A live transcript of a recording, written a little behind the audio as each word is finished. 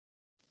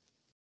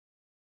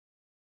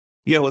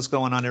Yeah, what's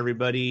going on,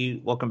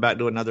 everybody? Welcome back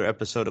to another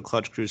episode of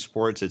Clutch Crew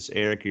Sports. It's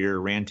Eric, your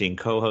ranting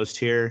co-host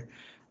here.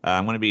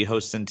 I'm going to be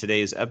hosting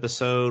today's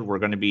episode. We're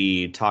going to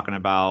be talking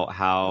about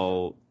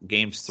how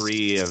games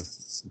three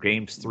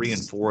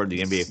and four of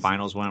the NBA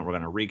Finals went. We're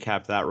going to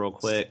recap that real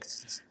quick,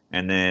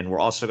 and then we're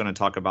also going to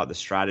talk about the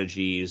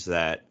strategies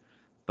that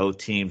both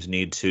teams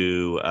need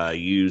to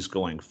use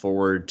going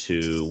forward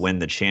to win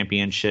the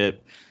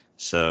championship.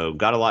 So,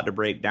 got a lot to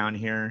break down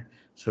here.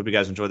 So, hope you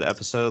guys enjoy the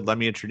episode. Let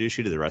me introduce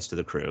you to the rest of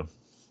the crew.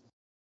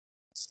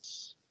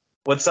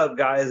 What's up,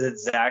 guys?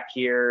 It's Zach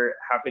here.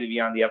 Happy to be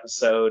on the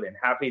episode and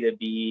happy to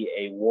be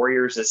a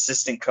Warriors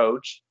assistant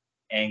coach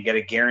and get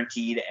a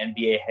guaranteed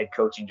NBA head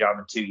coaching job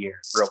in 2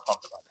 years. Real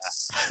pumped about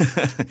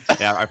that.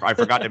 Yeah, I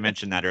forgot to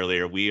mention that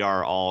earlier. We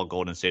are all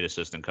Golden State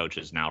assistant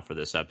coaches now for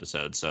this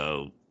episode,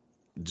 so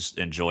just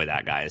enjoy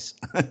that, guys.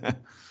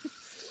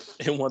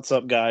 And what's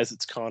up, guys?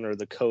 It's Connor,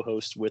 the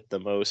co-host with the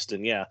most.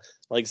 And yeah,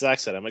 like Zach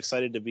said, I'm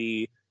excited to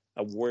be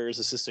a Warriors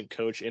assistant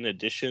coach in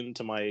addition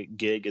to my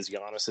gig as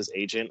Giannis's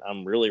agent.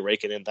 I'm really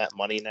raking in that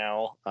money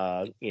now,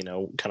 kind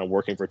of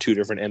working for two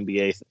different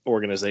NBA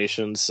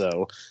organizations.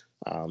 So,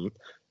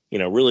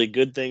 really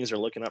good things are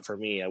looking up for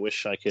me. I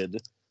wish I could,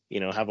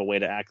 have a way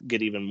to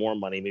get even more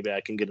money. Maybe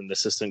I can get an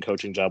assistant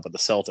coaching job with the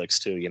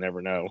Celtics too. You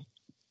never know.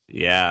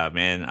 Yeah,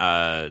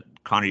 man.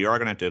 Connor, you are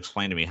going to have to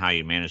explain to me how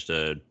you managed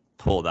to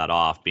pull that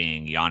off,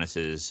 being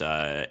Giannis's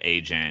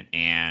agent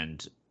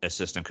and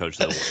assistant coach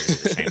of the Warriors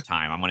at the same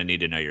time. I'm going to need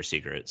to know your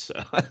secrets.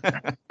 So.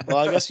 Well,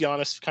 I guess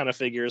Giannis kind of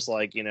figures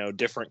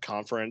different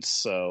conference.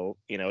 So,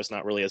 it's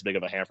not really as big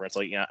of a hamper. It's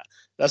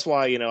that's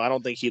why, I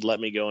don't think he'd let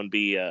me go and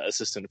be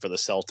assistant for the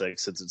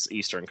Celtics since it's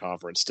Eastern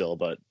Conference still.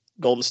 But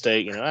Golden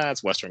State,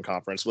 it's Western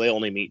Conference. They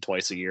only meet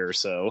twice a year.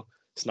 So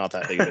it's not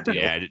that big of a deal.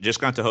 Yeah, just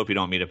going to hope you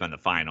don't meet up in the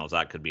finals.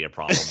 That could be a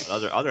problem.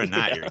 But other than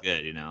that, you're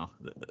good.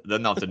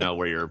 Then they'll have to know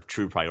where your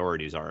true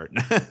priorities are.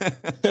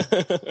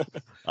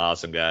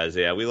 Awesome, guys.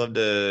 Yeah, we love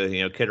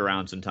to kid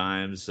around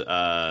sometimes.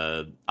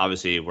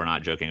 Obviously, we're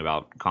not joking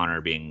about Connor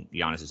being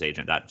Giannis's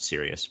agent. That's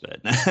serious, but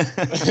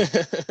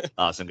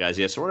awesome, guys.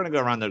 Yeah, so we're gonna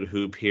go around the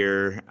hoop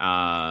here.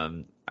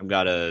 I've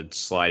got a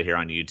slide here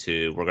on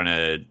YouTube. We're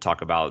gonna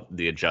talk about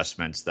the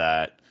adjustments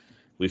that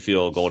we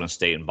feel Golden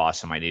State and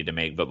Boston might need to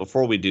make. But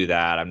before we do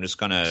that, I'm just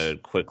going to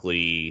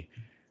quickly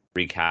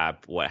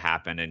recap what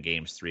happened in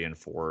games 3 and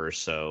 4.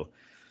 So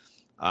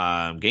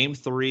game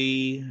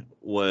 3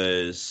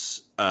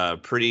 was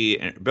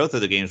both of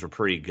the games were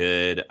pretty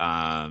good.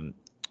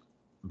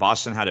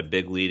 Boston had a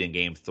big lead in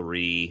game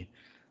 3.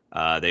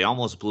 They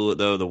almost blew it,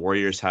 though. The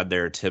Warriors had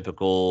their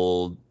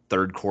typical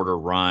third quarter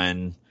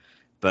run,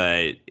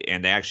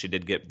 and they actually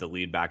did get the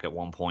lead back at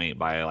one point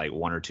by like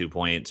 1 or 2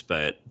 points.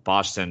 But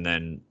Boston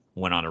then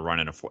went on a run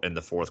in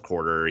the fourth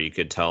quarter. You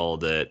could tell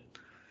that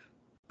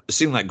it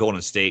seemed like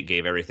Golden State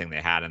gave everything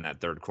they had in that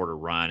third quarter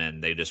run,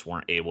 and they just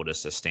weren't able to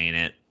sustain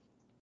it.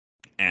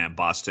 And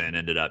Boston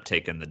ended up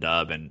taking the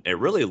dub, and it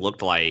really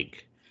looked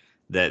like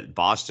that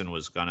Boston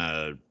was going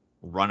to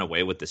run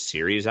away with the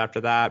series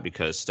after that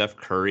because Steph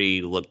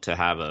Curry looked to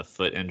have a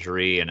foot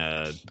injury and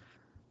a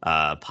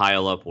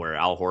pile up where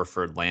Al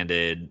Horford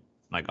landed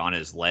like on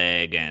his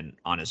leg and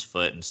on his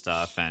foot and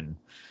stuff. And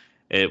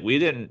we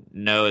didn't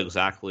know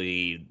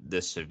exactly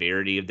the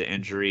severity of the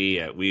injury.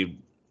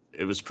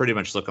 It was pretty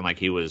much looking like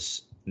he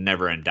was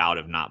never in doubt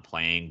of not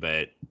playing,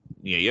 but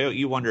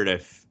you wondered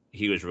if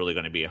he was really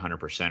going to be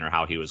 100% or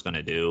how he was going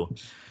to do.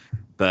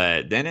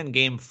 But then in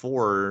game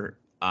 4,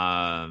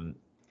 the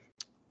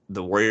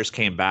Warriors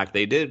came back.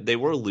 They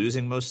were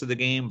losing most of the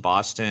game.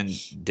 Boston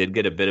did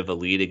get a bit of a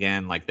lead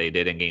again, like they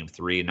did in game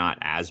 3, not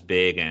as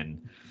big,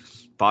 and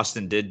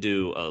Boston did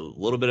do a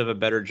little bit of a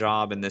better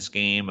job in this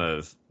game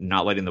of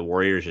not letting the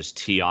Warriors just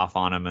tee off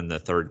on them in the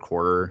third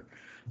quarter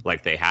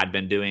like they had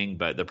been doing.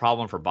 But the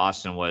problem for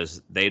Boston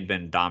was they'd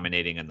been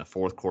dominating in the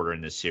fourth quarter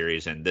in this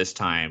series, and this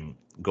time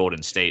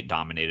Golden State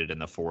dominated in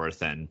the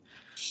fourth. And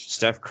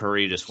Steph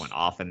Curry just went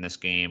off in this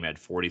game at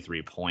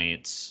 43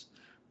 points.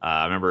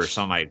 I remember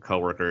some of my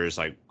coworkers,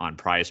 like on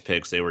Prize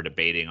Picks,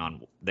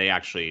 they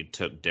actually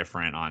took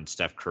different on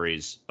Steph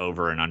Curry's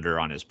over and under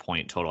on his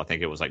point total. I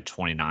think it was like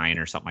 29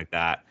 or something like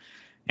that.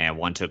 And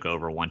one took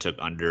over, one took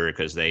under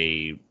because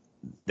they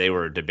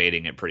were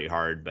debating it pretty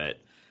hard. But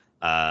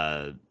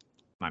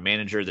my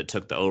manager that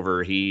took the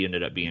over, he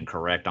ended up being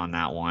correct on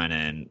that one.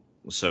 And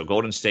so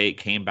Golden State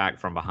came back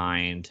from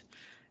behind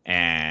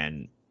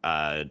and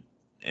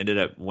ended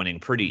up winning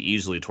pretty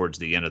easily towards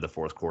the end of the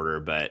fourth quarter.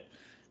 But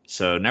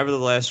so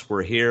nevertheless,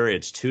 we're here.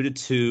 It's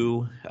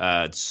 2-2.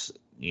 It's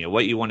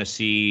what you want to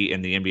see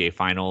in the NBA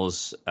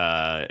Finals.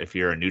 If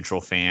you're a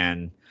neutral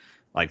fan,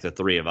 like the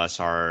three of us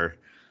are,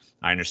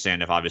 I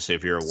understand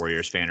if you're a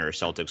Warriors fan or a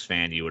Celtics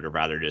fan, you would have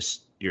rather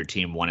just your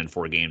team won in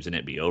 4 games and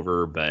it be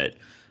over. But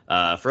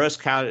for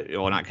us,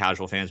 not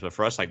casual fans, but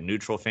for us like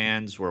neutral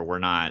fans, where we're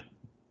not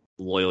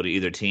loyal to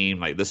either team,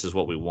 like this is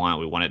what we want.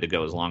 We want it to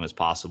go as long as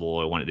possible.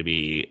 We want it to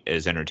be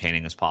as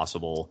entertaining as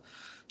possible.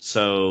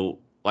 So,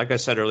 like I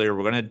said earlier,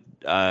 we're going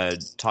to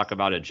talk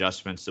about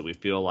adjustments that we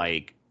feel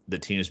like the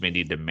teams may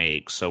need to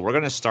make. So we're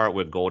going to start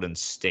with Golden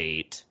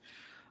State.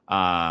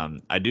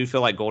 I do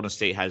feel like Golden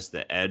State has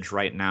the edge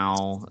right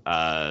now.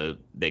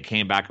 They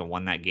came back and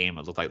won that game.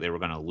 It looked like they were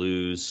going to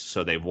lose,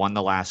 so they've won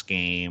the last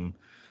game.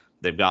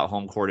 They've got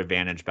home court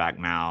advantage back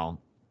now.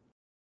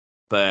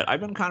 But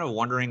I've been kind of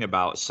wondering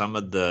about some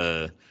of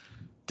the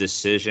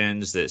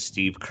decisions that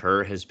Steve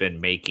Kerr has been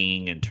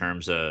making in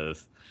terms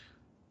of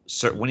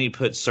when he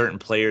puts certain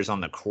players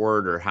on the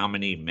court or how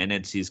many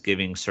minutes he's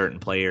giving certain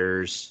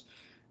players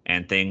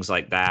and things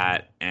like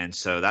that. And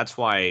so that's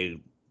why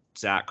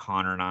Zach,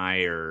 Connor, and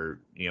I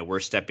we're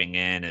stepping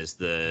in as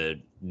the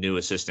new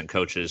assistant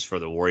coaches for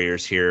the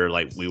Warriors here,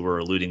 like we were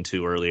alluding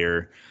to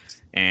earlier.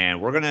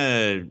 And we're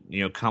going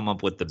to, come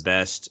up with the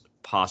best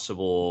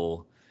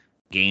possible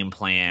game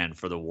plan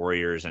for the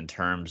Warriors in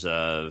terms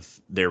of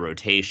their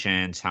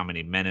rotations, how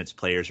many minutes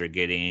players are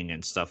getting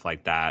and stuff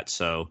like that.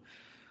 So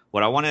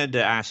what I wanted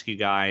to ask you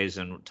guys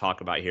and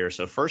talk about here.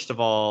 So first of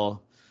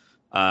all,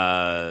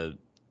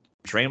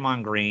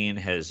 Draymond Green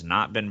has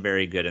not been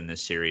very good in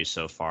this series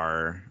so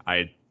far.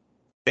 I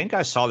think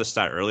I saw the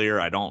stat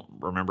earlier. I don't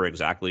remember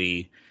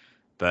exactly,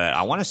 but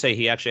I want to say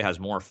he actually has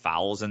more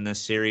fouls in this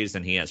series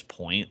than he has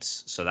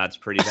points. So that's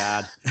pretty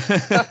bad.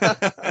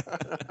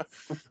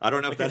 I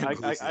don't know if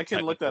that I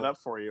can look that up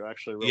for you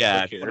actually.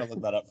 If you want to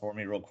look that up for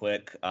me real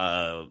quick.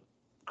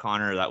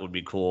 Connor, that would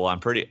be cool.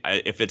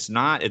 If it's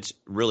not, it's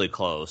really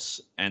close.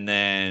 And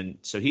then,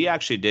 so he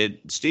actually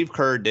Steve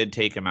Kerr did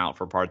take him out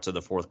for parts of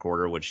the fourth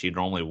quarter, which he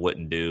normally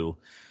wouldn't do.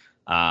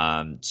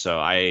 So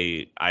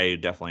I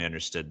definitely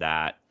understood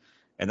that.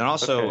 And then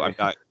also I've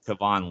got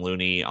Kevon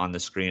Looney on the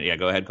screen. Yeah,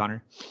 go ahead,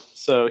 Connor.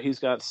 So he's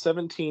got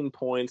 17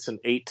 points and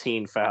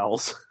 18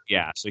 fouls.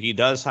 Yeah, so he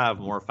does have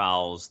more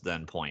fouls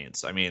than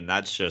points. I mean,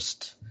 that's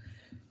just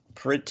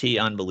pretty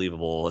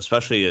unbelievable,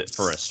 especially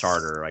for a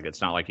starter. Like,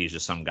 it's not like he's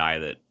just some guy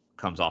that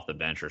comes off the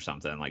bench or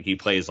something. Like, he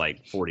plays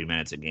like 40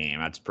 minutes a game.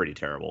 That's pretty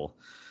terrible.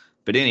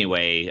 But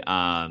anyway,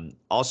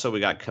 also we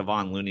got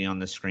Kevon Looney on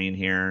the screen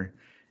here,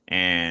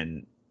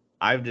 and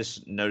I've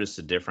just noticed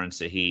the difference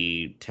that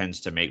he tends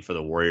to make for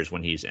the Warriors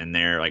when he's in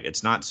there. Like,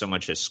 it's not so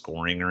much his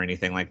scoring or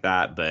anything like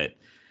that, but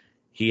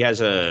he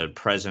has a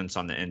presence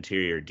on the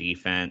interior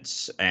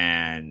defense,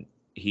 and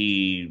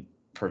he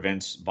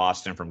prevents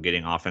Boston from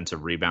getting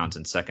offensive rebounds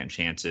and second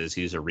chances.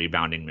 He's a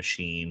rebounding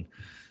machine.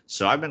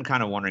 So I've been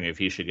kind of wondering if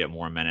he should get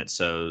more minutes.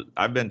 So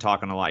I've been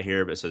talking a lot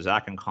here, but so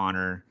Zach and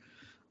Connor,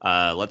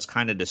 let's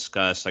kind of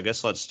discuss. I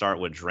guess let's start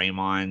with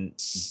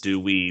Draymond. Do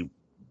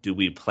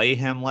we play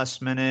him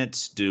less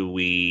minutes? Do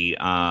we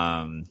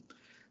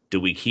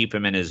keep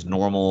him in his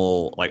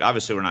normal, like,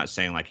 obviously we're not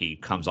saying like he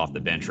comes off the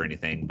bench or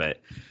anything, but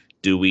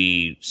do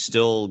we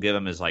still give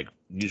him his like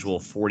usual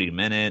 40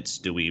 minutes?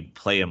 Do we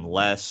play him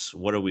less?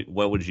 What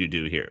would you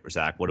do here,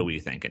 Zach? What are we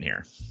thinking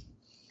here?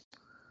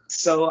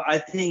 So I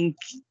think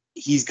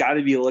he's got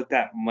to be looked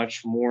at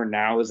much more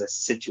now as a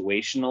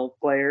situational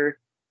player.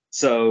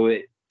 So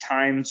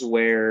times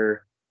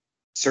where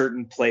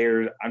certain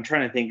players, I'm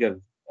trying to think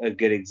of a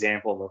good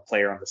example of a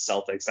player on the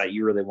Celtics that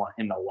you really want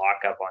him to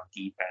lock up on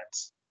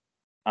defense.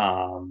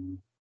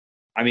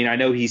 I mean, I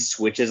know he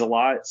switches a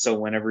lot. So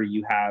whenever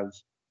you have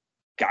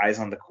guys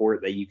on the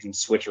court that you can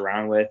switch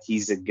around with,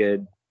 he's a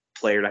good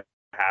player to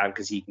have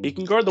because he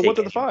can guard the 1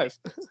 to the 5.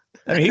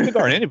 I mean, he can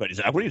guard anybody.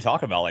 Zach, what are you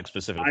talking about? Like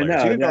specific players? I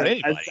know, he can guard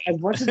anybody. As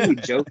much as we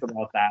joke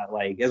about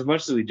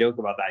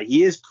that,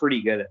 he is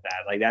pretty good at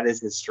that. Like, that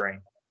is his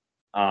strength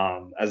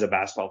as a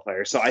basketball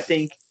player. So I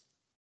think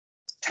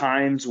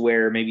times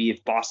where maybe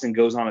if Boston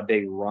goes on a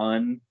big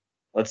run,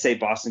 let's say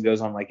Boston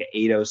goes on like an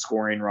 8-0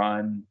 scoring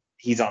run,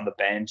 he's on the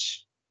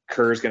bench.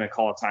 Kerr's going to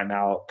call a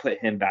timeout, put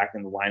him back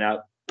in the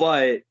lineup.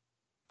 But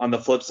on the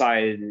flip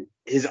side,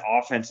 his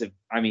offensive,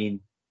 I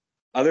mean,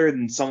 other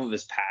than some of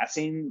his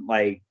passing,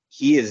 like,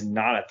 he is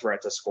not a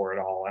threat to score at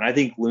all. And I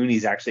think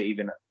Looney's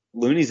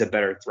a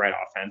better threat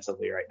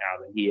offensively right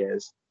now than he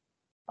is.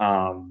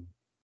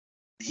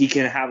 He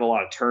can have a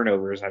lot of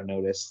turnovers, I've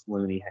noticed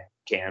Looney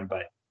can,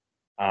 but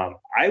I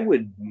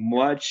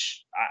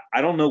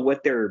don't know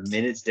what their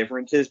minutes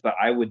difference is, but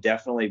I would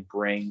definitely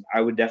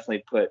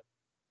put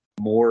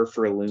more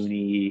for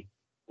Looney,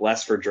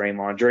 less for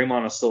Draymond.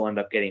 Draymond will still end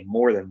up getting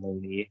more than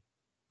Looney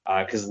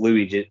because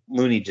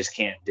Looney just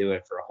can't do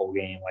it for a whole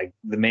game. Like,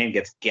 the man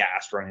gets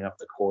gassed running up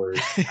the court.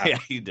 Yeah,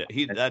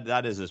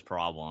 that is his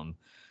problem.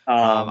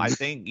 I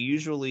think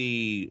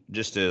usually,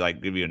 just to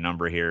like give you a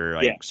number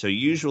here, so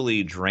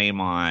usually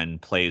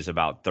Draymond plays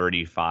about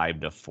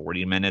 35 to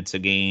 40 minutes a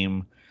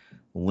game.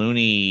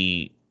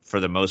 Looney, for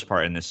the most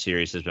part in this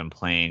series, has been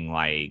playing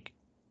like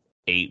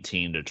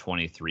 18 to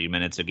 23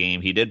 minutes a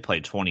game. He did play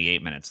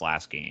 28 minutes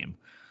last game,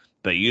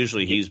 but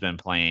usually he's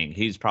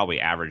probably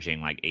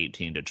averaging like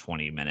 18 to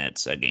 20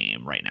 minutes a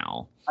game right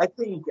now. I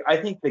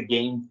think the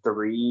game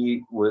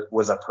 3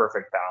 was a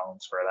perfect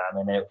balance for them,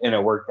 and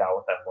it worked out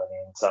with them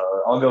winning.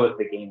 So I'll go with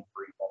the game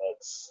 3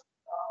 minutes.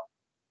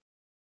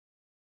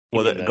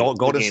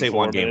 Golden State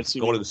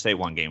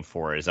won game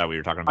 4. Is that what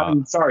you're talking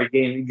about? Sorry,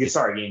 game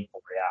 4. Yeah,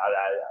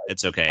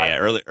 It's okay. Yeah,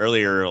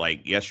 earlier,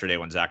 like yesterday,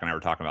 when Zach and I were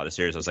talking about the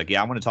series, I was like,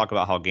 "Yeah, I'm going to talk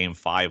about how Game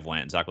 5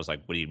 went." And Zach was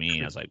like, "What do you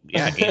mean?" I was like,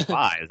 "Yeah, Game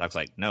 5." Zach's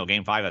like, "No,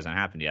 Game 5 hasn't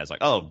happened yet." I was like,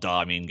 "Oh, duh,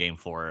 I mean Game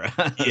 4."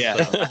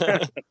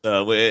 Yeah.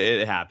 So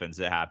it happens.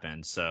 It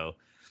happens. So,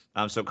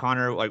 so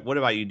Connor, like, what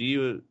about you?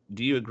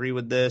 Do you agree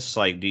with this?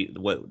 Like, do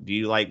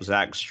you like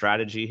Zach's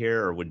strategy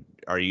here, or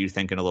are you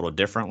thinking a little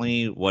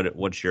differently?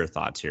 What's your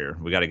thoughts here?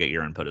 We got to get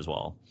your input as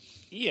well.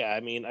 Yeah, I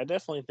mean, I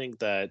definitely think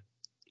that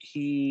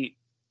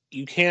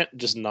you can't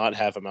just not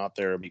have him out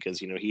there because,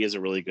 he is a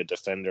really good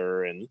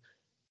defender, and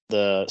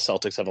the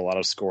Celtics have a lot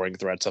of scoring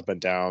threats up and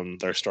down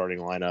their starting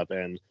lineup.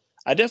 And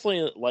I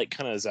definitely like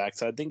kind of Zach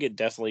said, I think it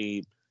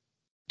definitely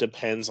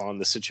depends on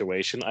the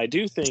situation. I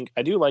do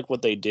like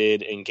what they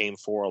did in Game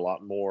 4 a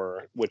lot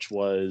more, which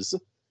was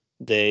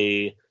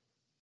they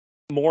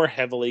more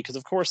heavily, because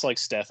of course, like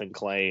Steph and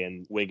Clay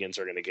and Wiggins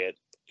are going to get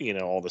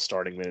all the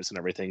starting minutes and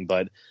everything,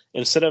 but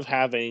instead of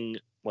having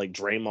like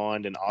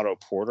Draymond and Otto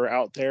Porter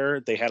out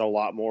there, they had a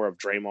lot more of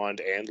Draymond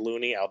and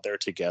Looney out there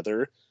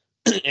together.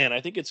 And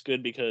I think it's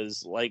good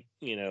because, like,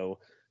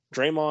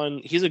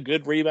 Draymond, he's a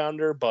good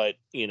rebounder, but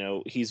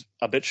he's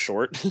a bit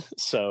short.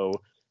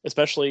 So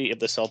especially if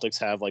the Celtics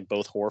have like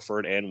both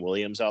Horford and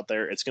Williams out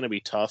there, it's going to be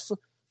tough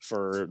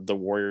for the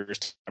Warriors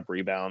to have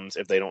rebounds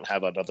if they don't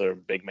have another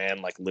big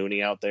man like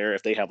Looney out there.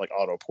 If they have like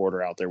Otto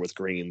Porter out there with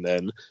Green,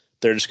 then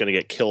they're just going to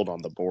get killed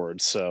on the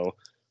board. So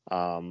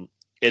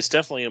it's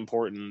definitely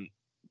important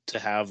to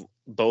have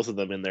both of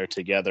them in there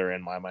together,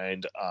 in my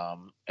mind,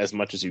 as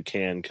much as you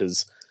can,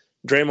 because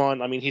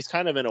Draymond, I mean, he's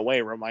kind of in a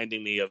way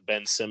reminding me of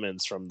Ben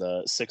Simmons from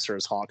the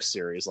Sixers-Hawks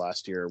series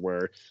last year,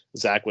 where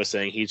Zach was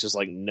saying he's just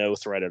like no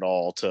threat at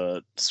all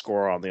to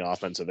score on the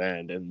offensive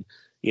end. And,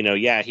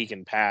 yeah, he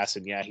can pass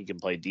and yeah, he can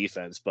play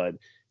defense, but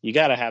you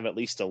got to have at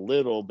least a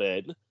little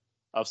bit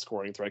of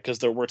scoring threat, because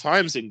there were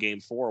times in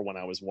Game 4 when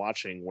I was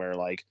watching where,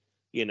 like,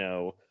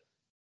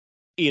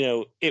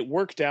 it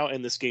worked out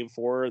in this Game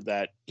 4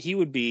 that he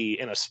would be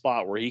in a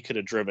spot where he could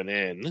have driven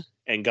in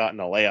and gotten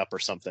a layup or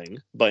something,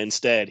 but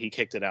instead he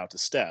kicked it out to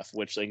Steph,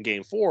 which in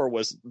Game 4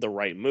 was the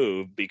right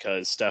move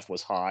because Steph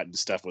was hot and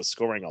Steph was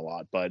scoring a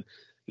lot. But,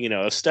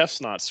 if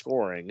Steph's not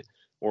scoring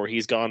or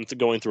he's going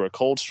through a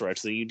cold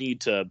stretch, then you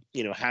need to,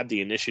 have the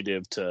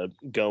initiative to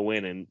go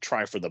in and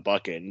try for the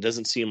bucket. And it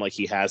doesn't seem like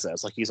he has that.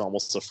 It's like he's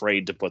almost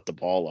afraid to put the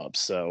ball up.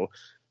 So,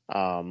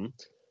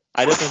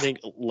 I definitely think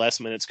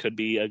less minutes could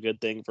be a good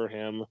thing for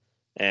him,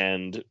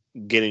 and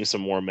getting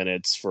some more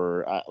minutes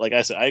for, like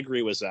I said, I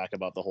agree with Zach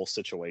about the whole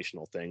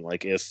situational thing.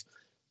 Like, if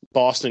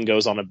Boston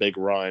goes on a big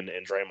run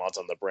and Draymond's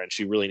on the bench,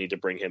 you really need to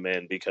bring him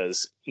in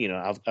because,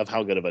 of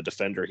how good of a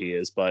defender he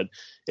is. But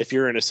if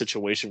you're in a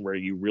situation where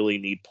you really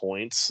need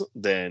points,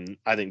 then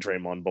I think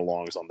Draymond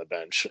belongs on the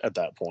bench at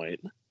that point.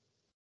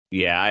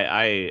 Yeah,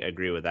 I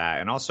agree with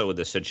that. And also with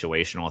the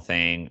situational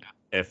thing,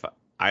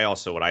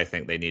 what I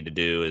think they need to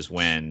do is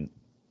when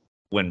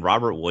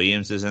Robert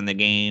Williams is in the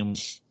game,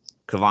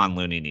 Kevon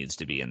Looney needs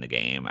to be in the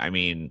game. I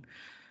mean,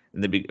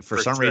 for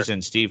some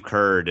reason, Steve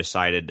Kerr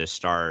decided to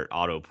start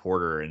Otto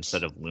Porter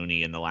instead of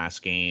Looney in the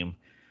last game.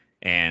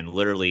 And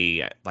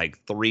literally,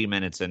 like 3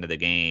 minutes into the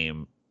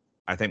game,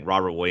 I think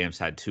Robert Williams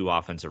had 2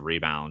 offensive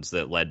rebounds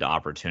that led to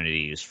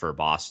opportunities for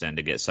Boston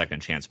to get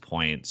second chance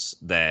points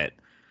that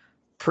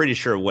pretty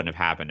sure wouldn't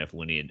have happened if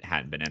Looney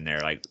hadn't been in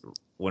there. Like,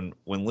 when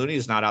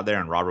Looney's not out there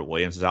and Robert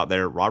Williams is out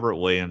there, Robert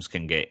Williams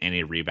can get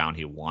any rebound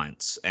he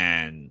wants.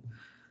 And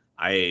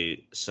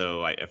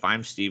if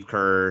I'm Steve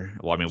Kerr,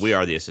 well, I mean, we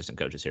are the assistant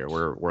coaches here.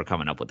 We're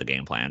coming up with the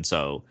game plan.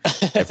 So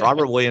if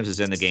Robert Williams is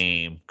in the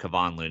game,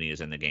 Kevon Looney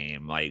is in the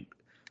game. Like,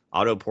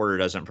 Otto Porter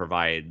doesn't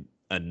provide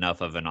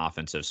enough of an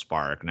offensive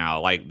spark.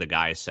 Now, like the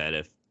guy said,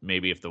 if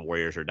the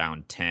Warriors are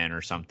down 10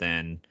 or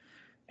something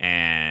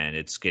and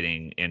it's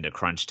getting into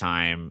crunch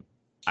time,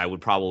 I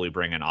would probably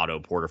bring in Otto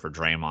Porter for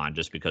Draymond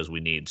just because we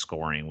need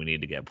scoring. We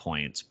need to get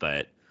points.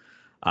 But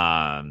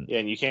and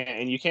you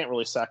can't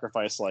really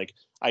sacrifice, like,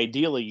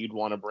 ideally you'd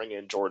want to bring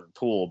in Jordan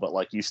Poole, but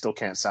like you still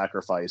can't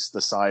sacrifice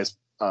the size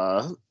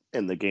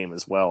in the game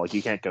as well. Like,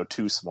 you can't go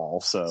too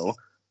small. So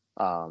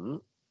I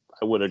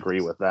would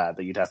agree with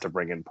that you'd have to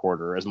bring in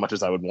Porter as much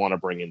as I would want to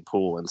bring in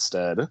Poole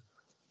instead.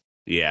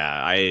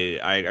 Yeah,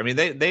 I mean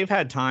they've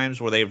had times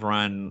where they've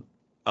run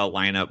a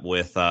lineup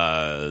with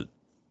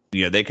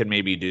they could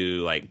maybe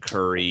do like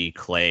Curry,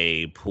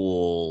 Clay,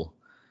 Poole,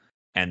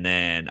 and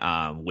then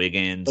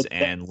Wiggins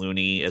and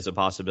Looney as a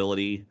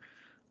possibility.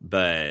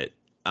 But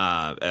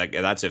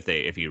that's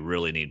if you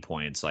really need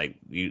points. Like,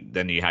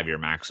 then you have your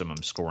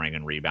maximum scoring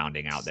and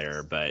rebounding out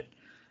there. But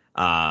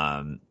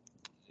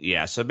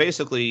yeah, so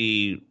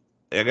basically,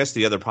 I guess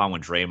the other problem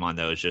with Draymond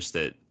though is just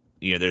that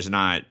there's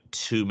not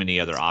too many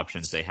other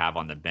options they have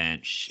on the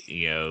bench.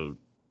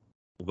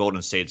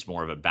 Golden State's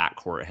more of a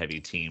backcourt heavy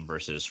team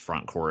versus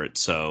front court,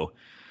 so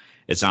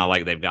it's not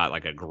like they've got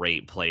like a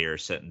great player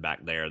sitting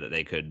back there that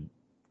they could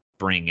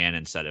bring in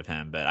instead of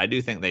him. But I do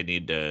think they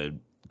need to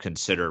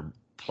consider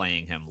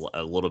playing him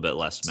a little bit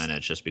less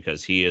minutes just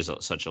because he is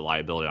such a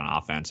liability on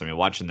offense. I mean,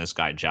 watching this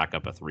guy jack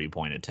up a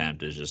 3-point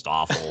attempt is just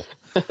awful.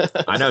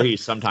 I know he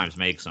sometimes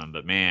makes them,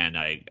 but man,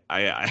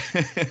 I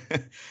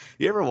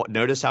you ever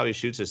notice how he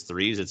shoots his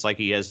threes? It's like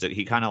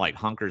he kind of like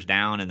hunkers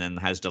down and then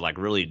has to like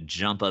really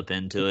jump up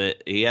into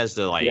it. He has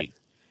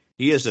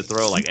to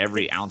throw like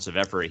every ounce of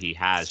effort he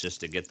has just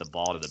to get the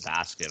ball to the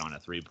basket on a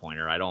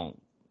 3-pointer.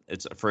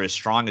 It's for as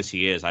strong as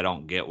he is, I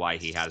don't get why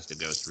he has to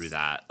go through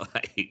that.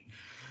 Like,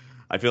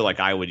 I feel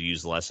like I would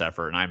use less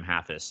effort, and I'm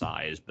half his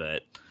size.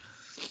 But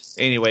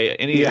anyway,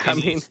 go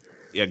ahead.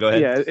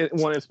 Yeah,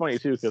 it's funny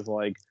too because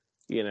like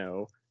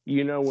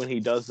when he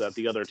does that,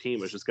 the other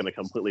team is just going to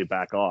completely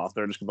back off.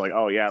 They're just going to be like,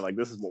 oh yeah, like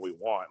this is what we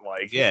want.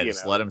 Like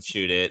just let him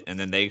shoot it, and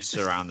then they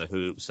surround the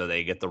hoop so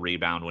they get the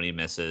rebound when he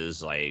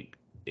misses. Like.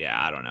 Yeah,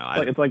 I don't know.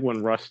 It's like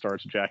when Russ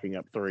starts jacking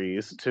up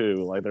threes too.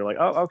 Like they're like,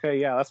 "Oh, okay,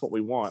 yeah, that's what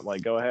we want.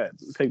 Like, go ahead,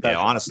 take that." Yeah,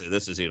 honestly,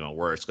 this is even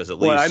worse because at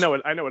least I know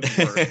it's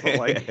worse, but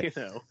like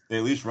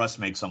at least Russ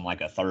makes them like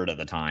a third of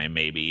the time,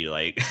 maybe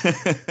like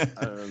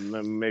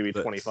maybe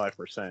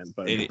 25%.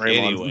 But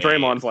anyway,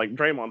 Draymond's like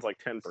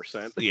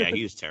 10%. Yeah,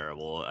 he's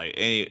terrible.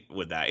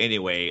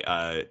 Anyway,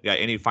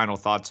 any final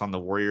thoughts on the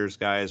Warriors,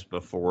 guys?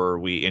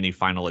 Any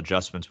final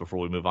adjustments before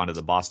we move on to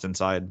the Boston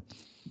side?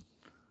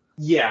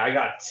 Yeah, I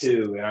got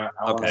two.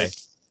 Okay.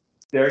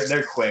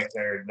 They're quick.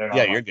 They're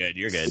not you're good.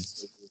 You're good.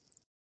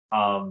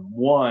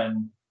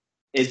 One,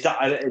 it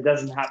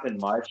doesn't happen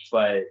much,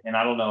 and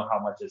I don't know how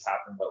much has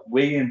happened, but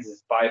Wiggins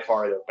is by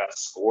far their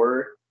best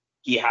scorer.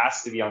 He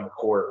has to be on the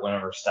court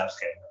whenever Steph's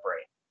getting a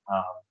break.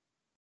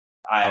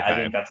 I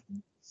think that's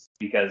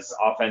because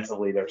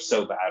offensively they're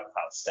so bad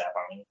without Steph.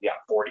 I mean, he got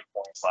 40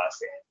 points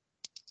last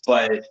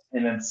game.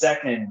 And then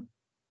second,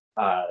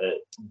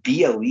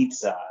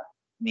 Bielitsa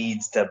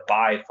needs to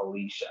buy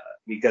Felicia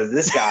because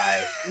this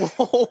guy.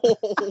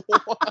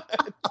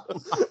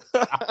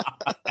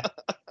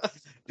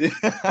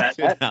 I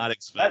did not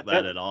expect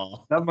that at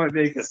all. That might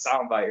make a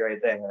soundbite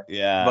right there.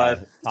 Yeah,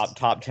 but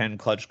top 10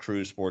 Clutch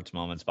Crew sports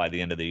moments by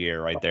the end of the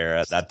year, right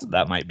there.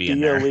 That might be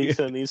in there.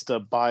 Bielitsa needs to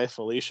buy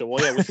Felicia.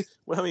 Well,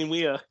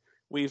 yeah,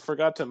 we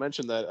forgot to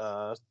mention that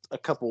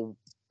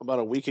about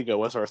a week ago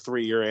was our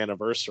 3-year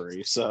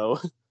anniversary. So.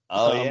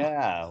 Oh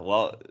yeah.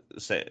 Well,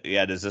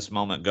 does this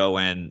moment go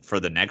in for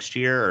the next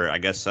year? Or I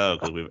guess so,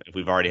 because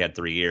we've already had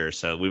 3 years,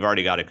 so we've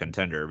already got a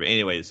contender. But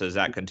anyway, so does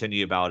that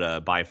continue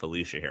about by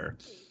Felicia here?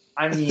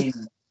 I mean,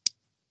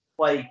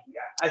 like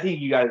I think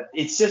you guys.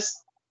 It's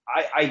just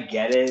I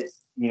get it.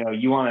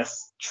 You want to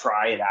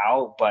try it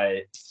out,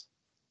 but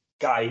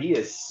guy, he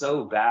is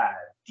so bad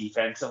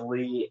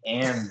defensively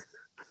and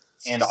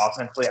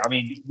offensively. I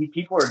mean,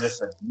 people are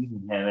just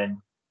abusing him, and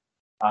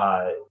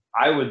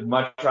I would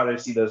much rather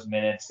see those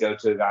minutes go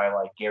to a guy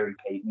like Gary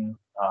Payton,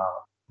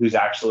 who's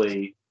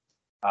actually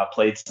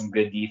played some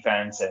good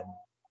defense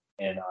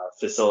and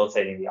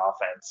facilitating the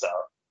offense. So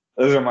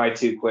those are my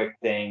two quick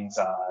things.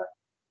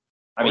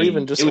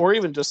 Even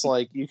just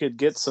like you could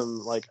get some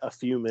like a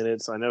few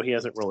minutes. I know he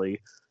hasn't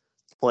really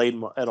played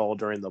at all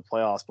during the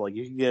playoffs, but like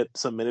you can get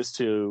some minutes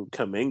to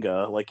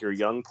Kuminga, like your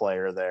young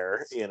player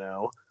there.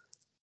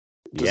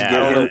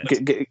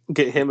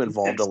 Get him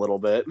involved a little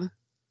bit.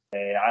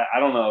 Hey,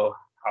 I don't know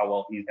how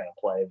well he's going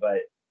to play, but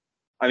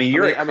I mean,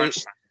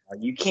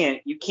 you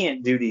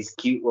can't do these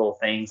cute little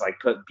things like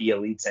put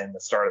Bielitsa in the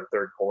start of the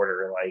third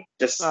quarter, like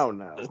just. Oh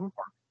no.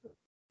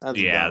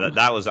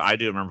 That was. I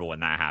do remember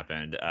when that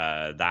happened.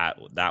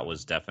 That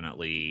was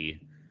definitely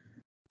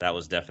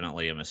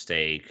a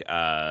mistake.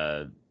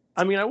 I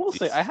mean, I will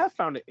say I have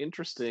found it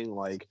interesting,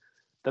 like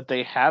that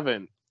they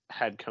haven't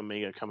had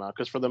Kuminga come out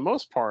because for the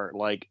most part,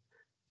 like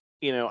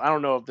I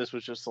don't know if this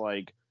was just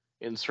like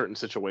in certain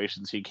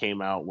situations he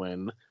came out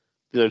when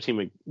the other team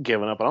had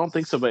given up. I don't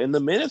think so, but in the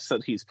minutes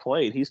that he's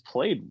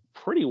played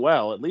pretty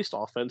well, at least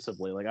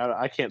offensively. Like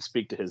I can't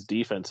speak to his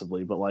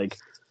defensively, but like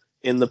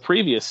in the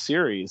previous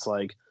series,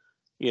 like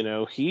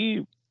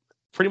he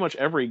pretty much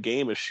every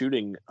game is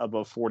shooting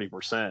above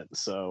 40%.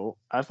 So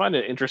I find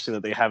it interesting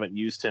that they haven't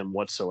used him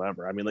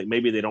whatsoever. I mean, like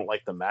maybe they don't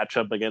like the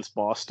matchup against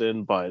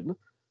Boston, but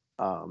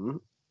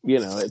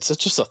it's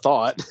just a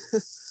thought.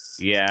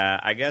 Yeah,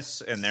 I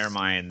guess in their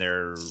mind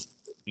they're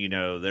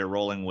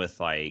rolling with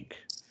like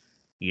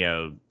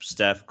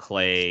Steph,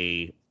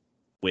 Clay,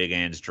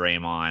 Wiggins,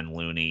 Draymond,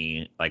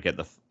 Looney, like at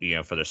the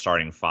for their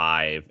starting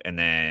five, and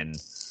then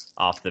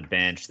off the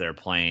bench they're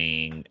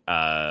playing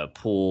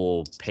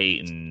Poole,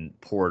 Payton,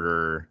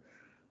 Porter,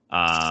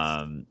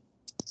 and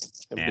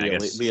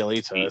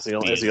Bielitsa is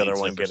the other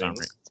one getting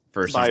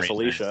by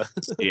Felicia.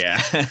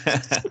 Yeah.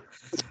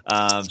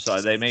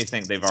 So they may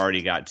think they've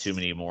already got too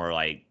many more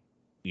like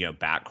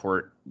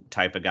backcourt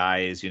type of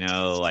guys,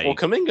 like. Well,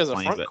 Kuminga's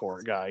a front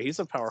court guy. He's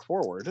a power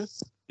forward.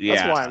 Yeah.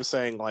 That's why I'm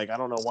saying, like, I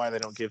don't know why they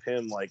don't give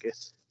him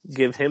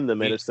the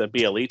minutes that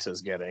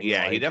Bielitsa's getting.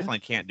 Yeah, he definitely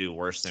can't do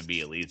worse than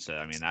Bielitsa.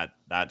 I mean,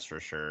 that's for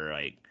sure.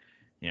 Like,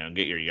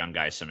 get your young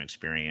guys some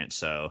experience.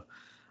 So,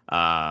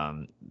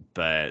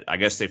 but I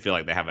guess they feel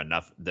like they have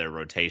enough. Their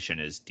rotation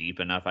is deep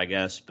enough, I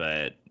guess.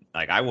 But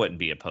like, I wouldn't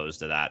be opposed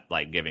to that.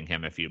 Like, giving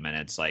him a few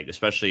minutes, like,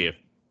 especially if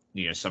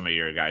some of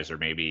your guys are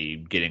maybe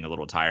getting a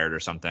little tired or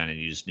something, and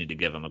you just need to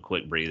give them a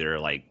quick breather,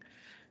 like,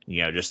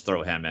 just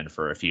throw him in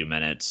for a few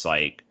minutes,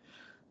 like,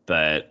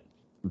 but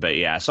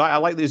yeah. So I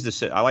like these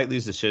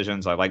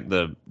decisions. I like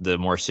the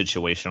more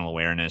situational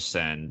awareness,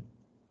 and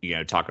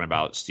talking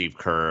about Steve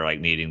Kerr like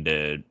needing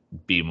to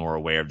be more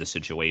aware of the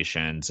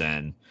situations.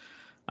 And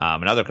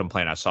another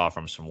complaint I saw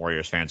from some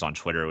Warriors fans on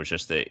Twitter was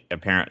just that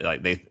apparently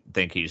like they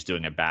think he's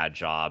doing a bad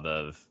job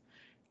of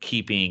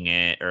keeping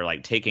it or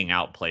like taking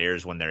out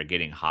players when they're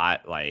getting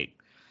hot, like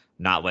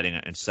not letting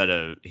it, instead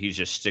of he's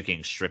just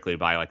sticking strictly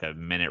by like a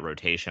minute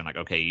rotation. Like,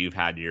 okay, you've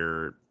had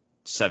your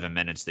 7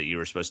 minutes that you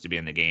were supposed to be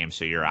in the game,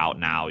 so you're out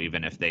now,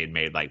 even if they'd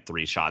made like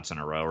 3 shots in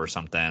a row or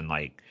something.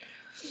 Like,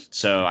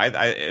 so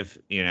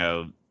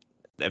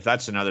if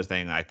that's another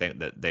thing I think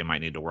that they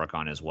might need to work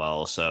on as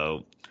well.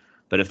 So,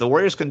 but if the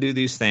Warriors can do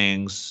these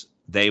things,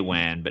 they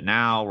win. But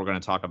now we're going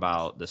to talk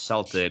about the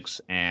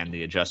Celtics and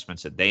the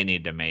adjustments that they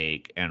need to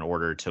make in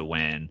order to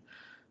win.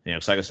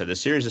 Because like I said, the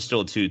series is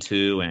still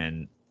 2-2,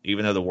 and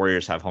even though the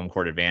Warriors have home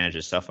court advantage,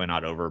 it's definitely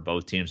not over.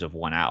 Both teams have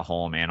won at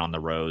home and on the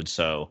road.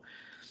 So,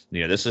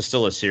 this is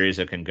still a series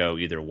that can go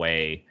either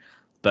way.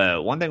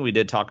 But one thing we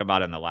did talk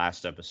about in the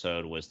last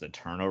episode was the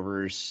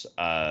turnovers.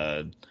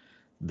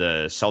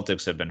 The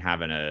Celtics have been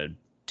having a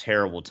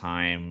terrible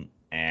time,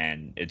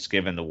 and it's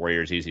given the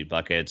Warriors easy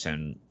buckets.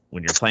 And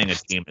when you're playing a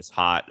team as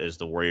hot as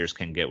the Warriors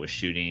can get with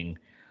shooting,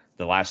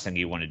 the last thing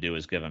you want to do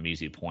is give them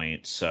easy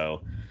points.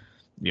 So,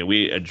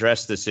 we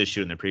addressed this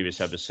issue in the previous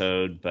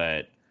episode,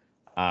 but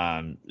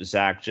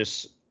Zach,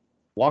 just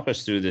walk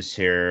us through this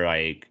here.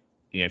 Like,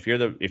 if you're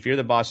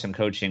the Boston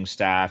coaching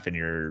staff and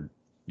you're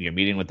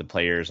meeting with the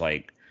players,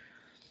 like,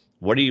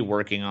 what are you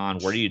working on?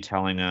 What are you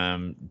telling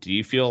them? Do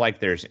you feel like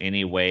there's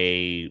any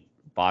way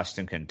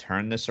Boston can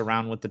turn this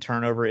around with the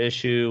turnover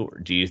issue? Or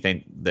do you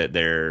think that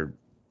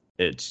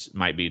it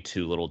might be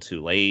too little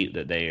too late,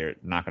 that they are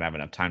not going to have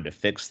enough time to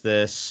fix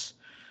this?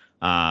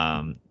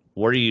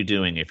 What are you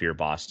doing if you're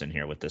Boston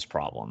here with this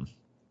problem?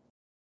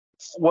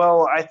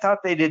 Well, I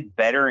thought they did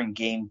better in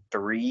game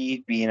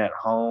 3 being at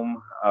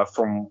home,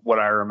 from what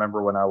I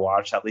remember when I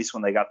watched, at least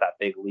when they got that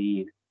big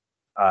lead.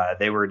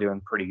 They were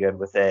doing pretty good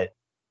with it.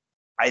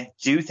 I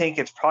do think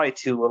it's probably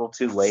too little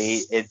too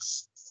late.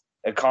 It's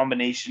a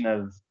combination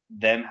of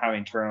them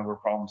having turnover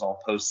problems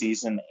all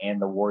postseason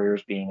and the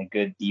Warriors being a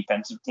good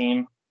defensive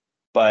team.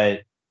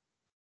 But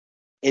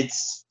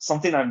it's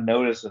something I've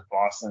noticed with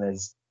Boston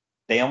is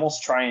they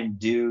almost try and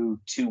do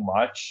too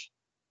much,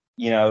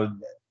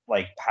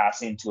 like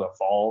passing to a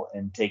fault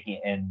and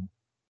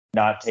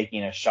not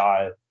taking a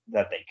shot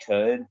that they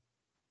could.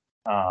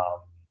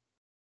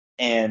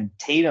 And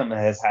Tatum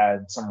has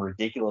had some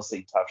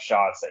ridiculously tough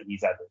shots that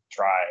he's had to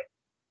try.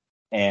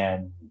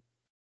 And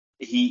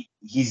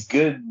he's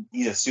good.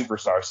 He's a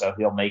superstar, so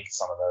he'll make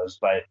some of those.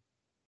 But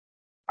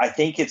I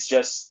think it's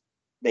just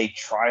they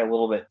try a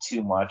little bit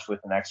too much with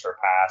an extra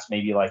pass.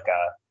 Maybe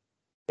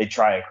they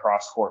try a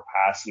cross-court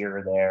pass here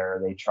or there.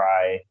 They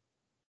try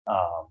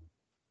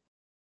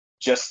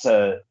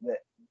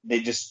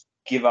they just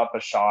give up a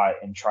shot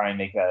and try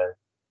and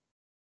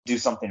do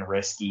something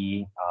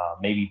risky,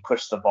 maybe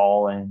push the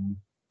ball in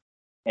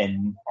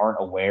and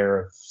aren't aware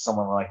of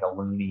someone like a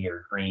Looney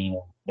or Green,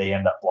 and they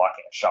end up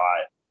blocking a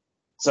shot.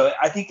 So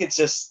I think it's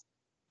just,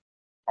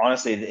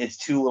 honestly, it's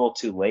too little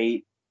too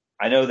late.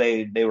 I know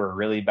they were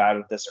really bad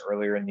with this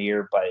earlier in the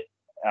year, but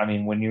I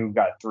mean, when you've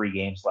got 3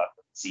 games left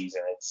of the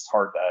season, it's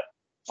hard to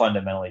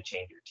fundamentally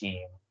change your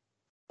team.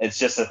 It's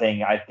just a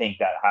thing I think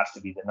that has to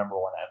be the number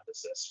one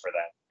emphasis for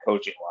them,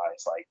 coaching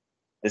wise. Like,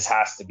 this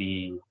has to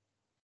be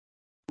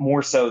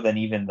more so than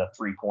even the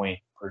 3-point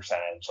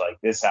percentage. Like,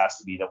 this has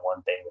to be the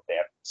one thing that they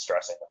have to be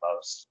stressing the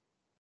most.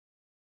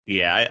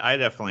 Yeah, I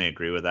definitely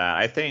agree with that.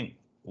 I think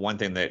one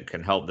thing that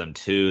can help them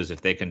too is if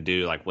they can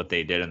do like what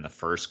they did in the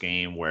first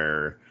game,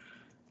 where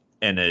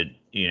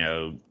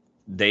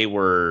they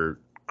were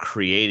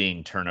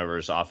creating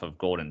turnovers off of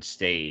Golden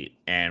State.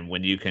 And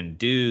when you can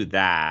do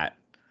that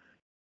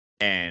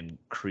and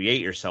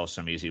create yourself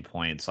some easy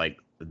points, like,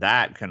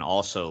 that can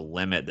also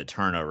limit the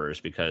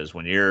turnovers, because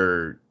when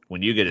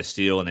you get a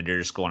steal and then you're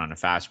just going on a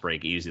fast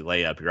break, easy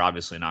layup, you're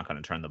obviously not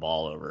going to turn the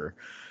ball over.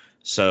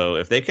 So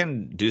if they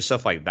can do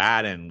stuff like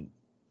that and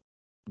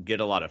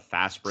get a lot of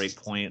fast break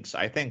points,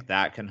 I think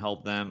that can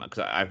help them,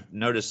 because I've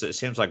noticed that it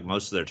seems like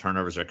most of their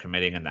turnovers are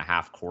committing in the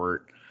half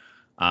court.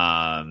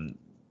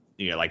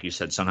 Like you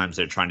said, sometimes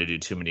they're trying to do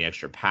too many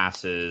extra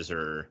passes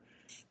or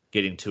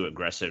getting too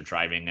aggressive,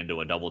 driving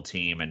into a double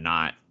team and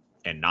not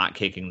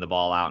kicking the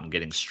ball out and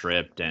getting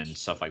stripped and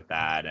stuff like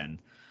that. And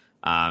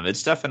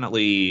it's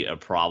definitely a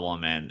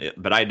problem.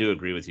 But I do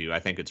agree with you. I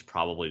think it's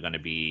probably going to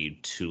be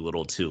too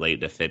little too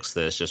late to fix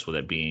this, just with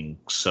it being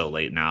so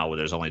late now, where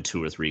there's only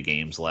 2 or 3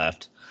 games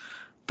left.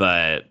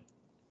 But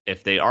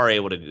if they are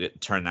able to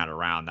turn that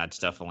around, that's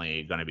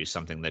definitely going to be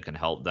something that can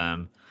help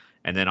them.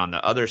 And then on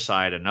the other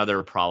side,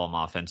 another problem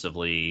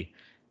offensively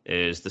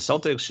is the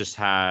Celtics just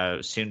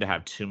seem to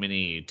have too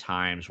many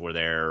times where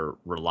they're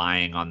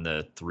relying on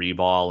the 3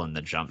 ball and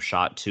the jump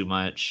shot too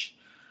much.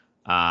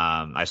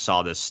 I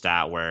saw this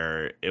stat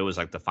where it was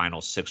like the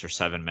final 6 or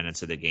 7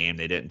 minutes of the game,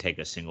 they didn't take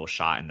a single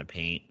shot in the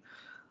paint,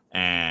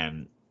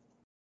 and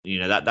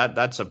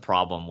that's a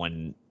problem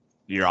when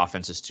your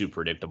offense is too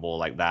predictable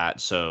like that.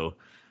 So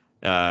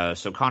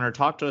Connor,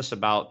 talk to us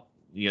about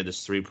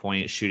this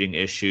 3-point shooting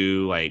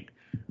issue. Like,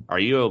 are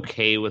you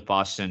okay with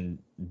Boston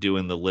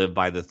doing the live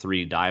by the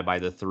 3, die by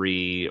the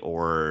 3,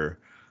 or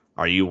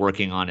are you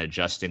working on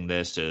adjusting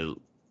this to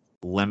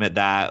limit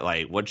that?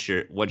 Like, what's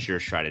your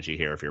strategy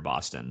here if you're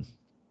Boston?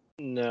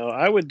 No,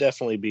 I would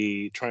definitely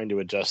be trying to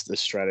adjust this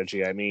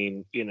strategy. I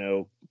mean,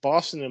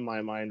 Boston in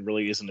my mind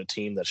really isn't a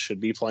team that should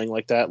be playing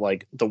like that.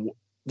 Like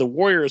the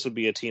Warriors would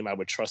be a team I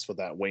would trust with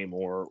that way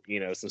more,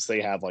 since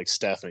they have like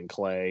Steph and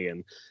Clay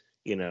and,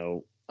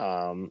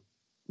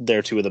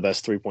 they're two of the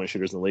best 3-point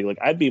shooters in the league. Like,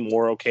 I'd be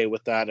more okay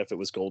with that if it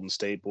was Golden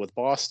State, but with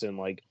Boston,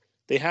 like,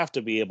 they have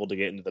to be able to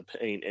get into the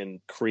paint and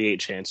create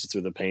chances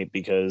through the paint,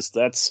 because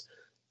that's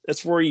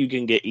where you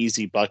can get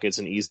easy buckets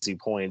and easy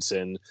points.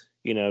 And,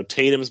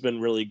 Tatum's been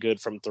really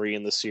good from 3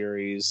 in the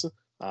series.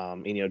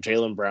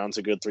 Jaylen Brown's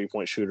a good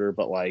 3-point shooter,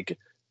 but like,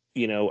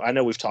 I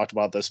know we've talked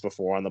about this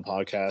before on the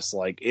podcast.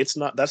 Like,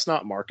 that's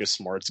not Marcus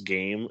Smart's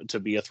game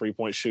to be a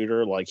 3-point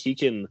shooter. Like, he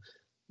can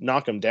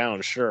knock him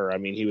down, sure. I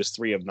mean, he was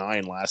 3 of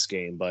 9 last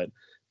game, but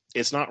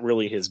it's not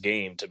really his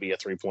game to be a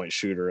 3-point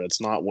shooter. It's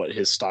not what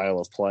his style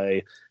of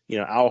play.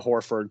 Al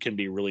Horford can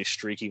be really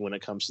streaky when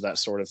it comes to that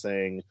sort of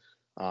thing.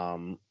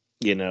 And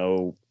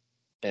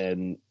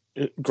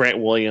Grant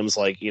Williams,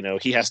 like,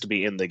 he has to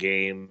be in the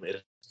game.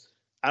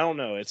 I don't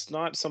know. It's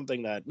not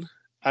something that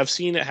I've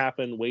seen it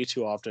happen way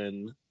too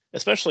often,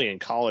 especially in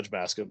college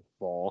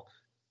basketball,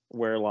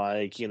 where,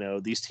 like,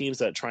 these teams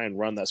that try and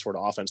run that sort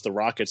of offense, the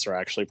Rockets are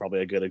actually probably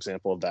a good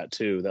example of that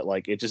too, that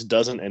like it just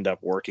doesn't end up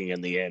working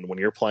in the end when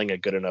you're playing a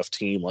good enough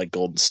team like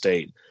Golden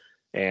State.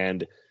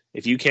 And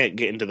if you can't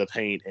get into the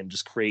paint and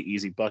just create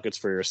easy buckets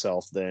for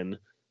yourself, then,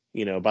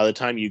 by the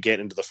time you get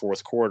into the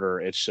fourth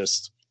quarter, it's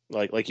just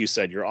like you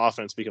said, your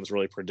offense becomes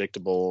really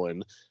predictable,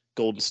 and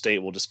Golden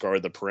State will just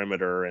guard the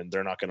perimeter and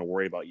they're not going to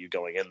worry about you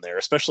going in there,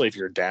 especially if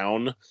you're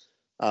down,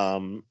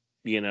 in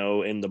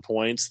the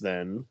points.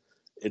 Then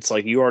it's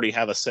like you already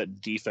have a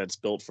set defense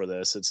built for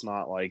this. It's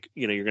not like,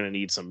 you're going to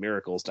need some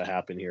miracles to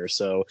happen here.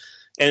 So,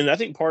 and I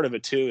think part of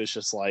it too is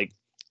just like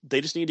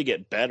they just need to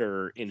get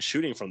better in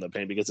shooting from the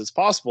paint, because it's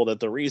possible that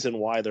the reason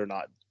why they're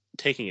not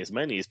taking as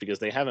many is because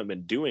they haven't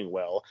been doing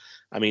well.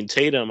 I mean,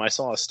 Tatum, I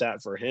saw a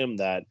stat for him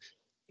that,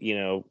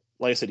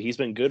 like I said, he's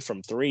been good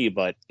from 3,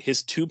 but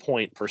his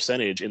 2-point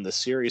percentage in the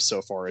series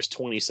so far is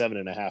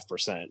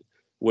 27.5%,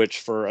 which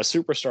for a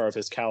superstar of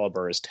his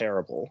caliber is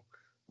terrible.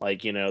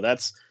 Like,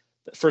 that's,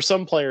 for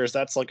some players,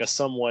 that's like a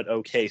somewhat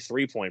okay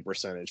 3-point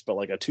percentage, but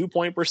like a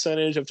 2-point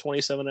percentage of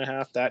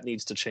 27.5, that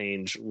needs to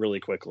change really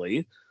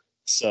quickly.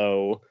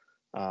 So,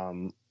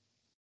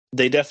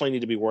 they definitely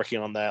need to be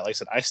working on that. Like I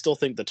said, I still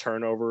think the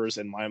turnovers,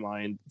 in my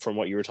mind, from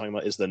what you were talking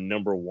about, is the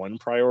number 1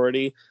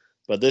 priority.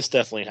 But this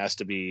definitely has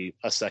to be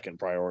a second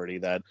priority,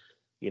 that,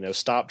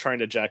 stop trying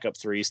to jack up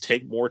threes,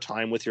 take more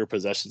time with your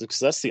possessions, because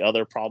that's the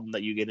other problem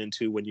that you get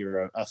into when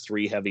you're a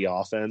 3-heavy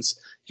offense.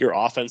 Your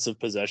offensive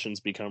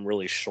possessions become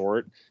really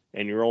short,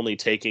 and you're only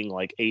taking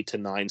like 8 to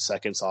 9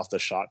 seconds off the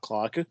shot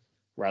clock,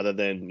 rather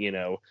than,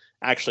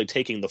 actually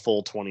taking the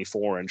full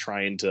 24 and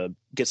trying to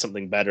get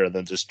something better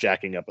than just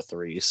jacking up a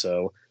 3.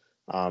 So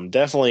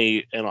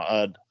definitely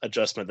an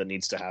adjustment that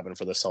needs to happen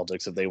for the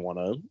Celtics if they want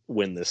to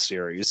win this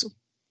series.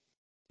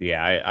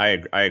 Yeah,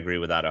 I agree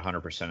with that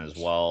 100% as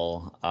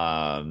well.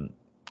 All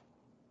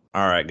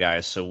right,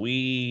 guys. So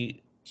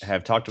we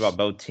have talked about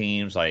both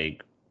teams,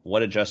 like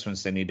what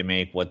adjustments they need to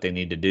make, what they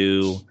need to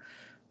do.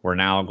 We're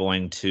now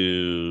going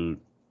to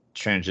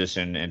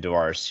transition into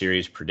our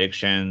series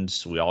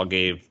predictions. We all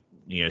gave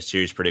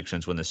series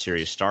predictions when the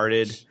series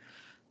started.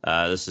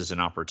 This is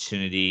an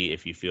opportunity,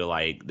 if you feel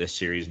like this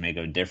series may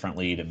go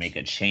differently, to make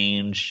a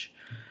change,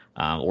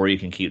 or you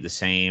can keep the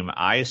same.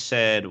 I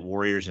said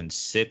Warriors in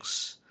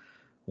 6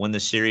 when the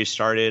series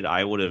started.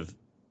 I would have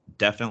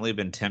definitely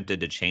been tempted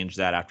to change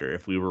that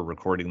if we were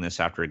recording this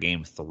after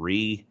game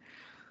 3.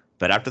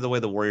 But after the way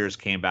the Warriors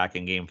came back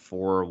in game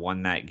 4,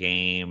 won that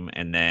game,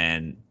 and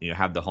then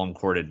have the home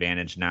court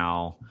advantage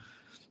now,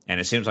 and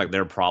it seems like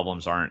their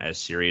problems aren't as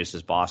serious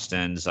as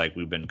Boston's, like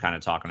we've been kind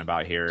of talking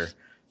about here.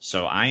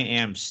 So I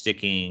am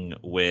sticking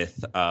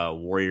with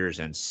Warriors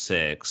in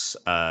 6.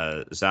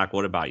 Zach,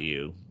 what about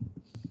you?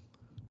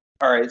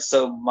 All right,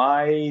 so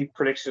my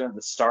prediction at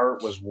the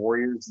start was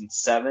Warriors in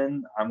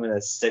 7. I'm going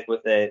to stick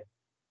with it.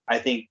 I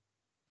think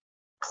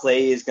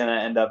Clay is going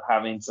to end up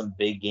having some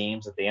big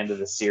games at the end of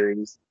the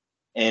series.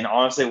 And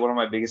honestly, one of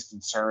my biggest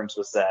concerns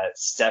was that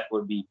Steph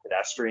would be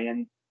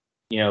pedestrian,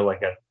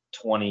 like a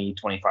 20,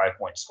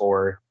 25-point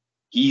scorer.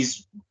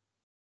 He's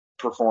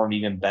performed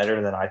even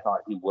better than I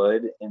thought he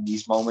would in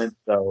these moments.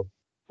 So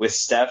with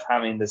Steph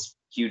having this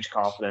huge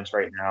confidence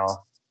right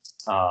now,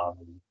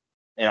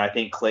 and I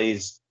think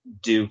Clay's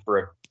due for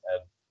a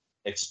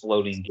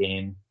exploding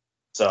game.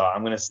 So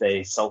I'm going to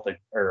say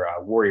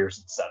Warriors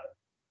in 7.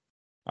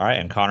 All right,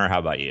 and Connor, how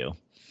about you?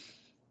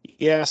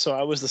 Yeah, so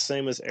I was the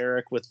same as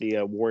Eric with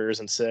the Warriors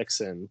in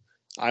 6, and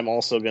I'm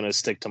also going to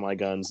stick to my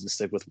guns and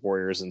stick with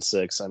Warriors in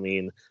 6. I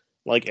mean,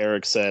 like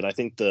Eric said, I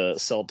think the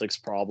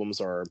Celtics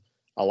problems are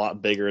a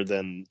lot bigger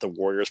than the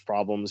Warriors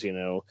problems.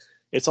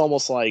 It's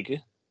almost like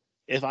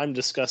if I'm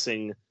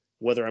discussing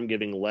whether I'm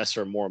giving less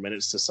or more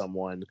minutes to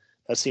someone,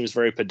 that seems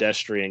very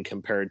pedestrian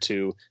compared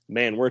to,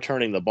 man, we're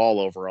turning the ball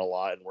over a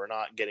lot and we're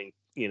not getting,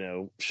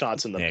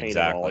 shots in the paint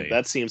at all. Like,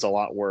 that seems a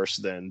lot worse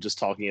than just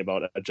talking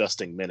about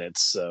adjusting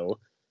minutes. So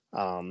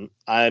I'm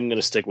going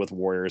to stick with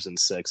Warriors in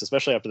 6,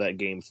 especially after that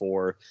game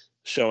 4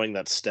 showing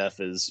that Steph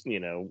is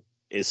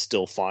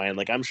still fine.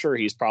 Like, I'm sure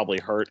he's probably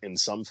hurt in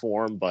some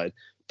form, but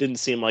didn't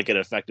seem like it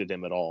affected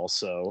him at all.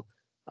 So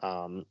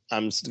I'm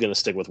going to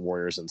stick with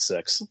Warriors in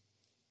 6.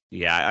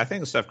 Yeah, I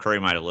think Steph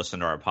Curry might have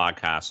listened to our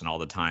podcast and all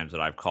the times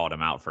that I've called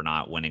him out for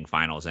not winning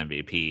Finals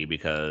MVP,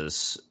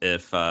 because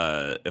if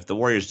the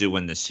Warriors do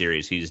win this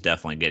series, he's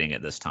definitely getting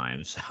it this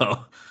time.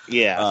 So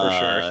yeah,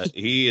 for sure.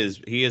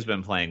 he has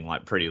been playing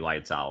like pretty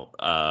lights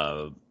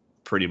out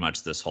pretty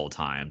much this whole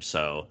time.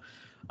 So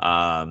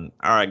all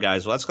right,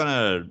 guys, well, that's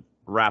gonna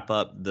wrap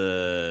up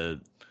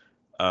the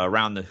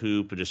around the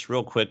hoop. Just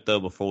real quick though,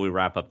 before we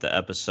wrap up the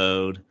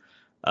episode,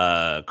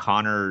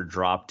 Connor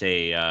dropped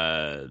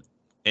a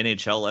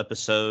NHL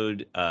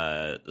episode.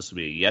 This will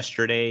be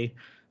yesterday.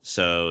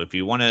 So if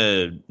you want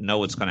to know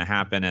what's going to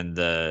happen in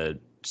the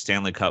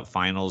Stanley Cup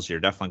Finals,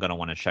 you're definitely going to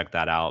want to check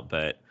that out.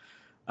 But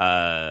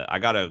I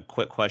got a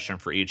quick question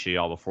for each of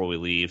y'all before we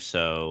leave.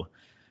 So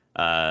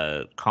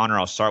Connor,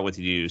 I'll start with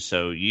you.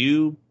 So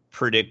you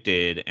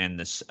predicted in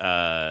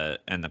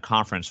the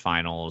conference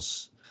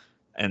finals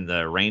and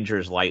the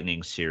Rangers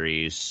Lightning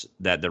series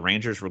that the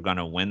Rangers were going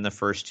to win the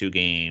first 2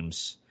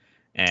 games,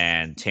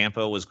 and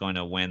Tampa was going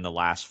to win the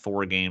last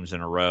 4 games in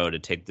a row to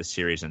take the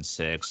series in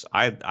 6.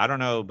 I don't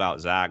know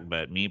about Zach,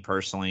 but me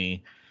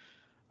personally,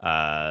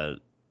 I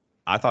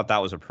thought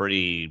that was a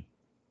pretty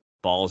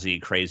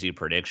ballsy, crazy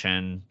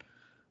prediction,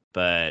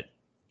 but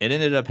it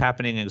ended up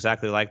happening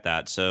exactly like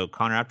that. So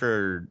Connor,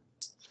 after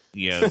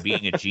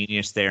being a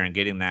genius there and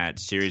getting that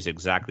series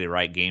exactly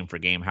right game for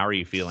game, how are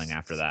you feeling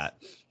after that?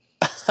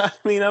 I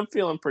mean, I'm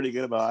feeling pretty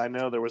good about it. I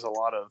know there was a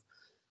lot of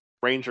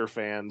Ranger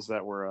fans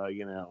that were,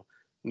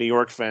 New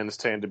York fans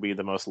tend to be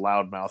the most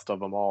loudmouthed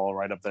of them all,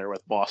 right up there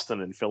with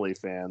Boston and Philly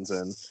fans.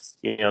 And,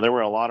 there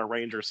were a lot of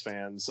Rangers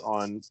fans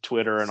on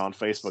Twitter and on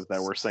Facebook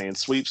that were saying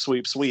sweep,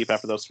 sweep, sweep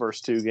after those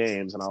first 2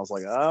 games. And I was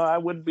like, oh, I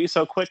wouldn't be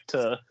so quick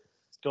to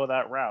go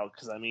that route.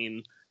 Because, I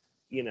mean,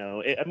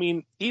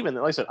 even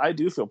like I said, I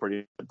do feel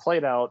pretty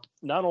played out.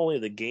 Not only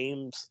the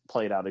games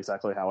played out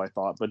exactly how I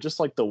thought, but just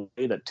like the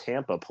way that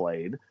Tampa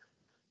played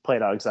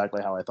out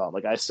exactly how I thought.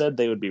 Like I said,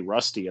 they would be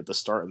rusty at the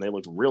start, and they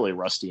looked really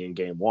rusty in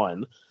game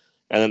 1.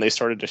 And then they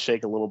started to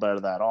shake a little bit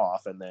of that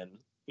off. And then,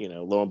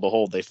 lo and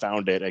behold, they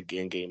found it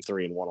in game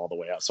 3 and won all the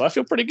way out. So I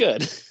feel pretty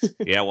good.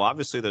 Yeah, well,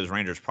 obviously those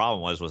Rangers'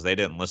 problem was they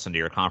didn't listen to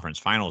your conference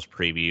finals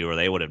preview, or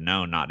they would have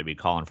known not to be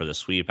calling for the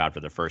sweep after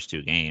the first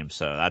 2 games.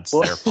 So that's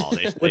their fault.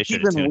 They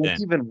should have tuned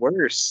in.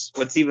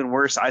 What's even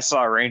worse, I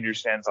saw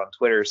Rangers fans on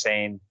Twitter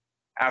saying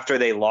after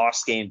they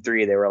lost game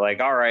 3, they were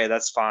like, all right,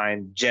 that's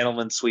fine.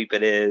 Gentleman sweep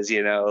it is,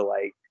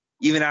 like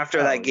even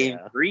after that game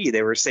 3,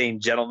 they were saying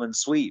gentleman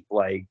sweep.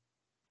 Like,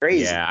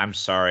 crazy. Yeah, I'm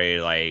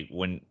sorry. Like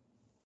when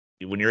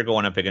you're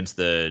going up against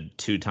the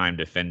 2-time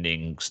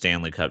defending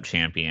Stanley Cup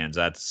champions,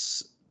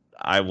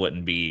 I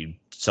wouldn't be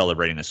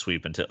celebrating a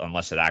sweep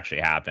unless it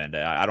actually happened.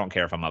 I don't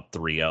care if I'm up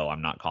 3-0.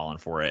 I'm not calling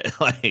for it.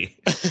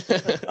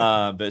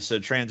 But so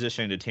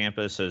transitioning to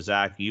Tampa. So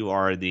Zach, you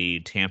are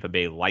the Tampa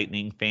Bay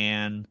Lightning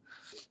fan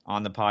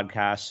on the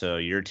podcast. So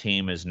your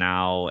team is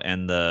now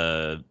in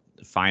the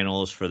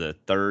finals for the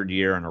 3rd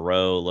year in a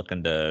row,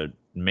 looking to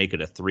make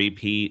it a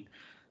 3-peat.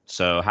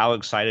 So how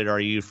excited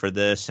are you for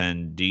this,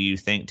 and do you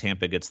think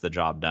Tampa gets the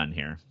job done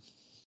here?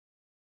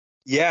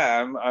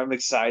 Yeah, I'm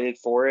excited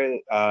for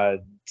it.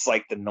 It's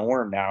like the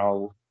norm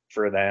now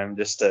for them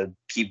just to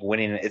keep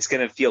winning. It's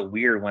going to feel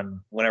weird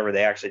whenever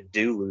they actually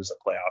do lose a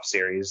playoff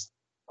series.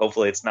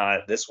 Hopefully it's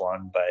not this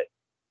one,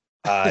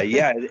 but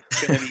yeah,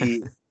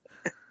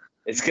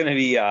 it's going to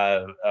be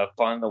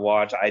fun to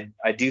watch.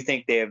 I do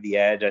think they have the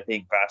edge. I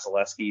think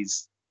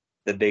Vasilevsky's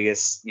the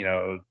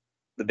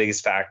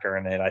biggest factor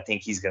in it. I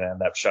think he's going to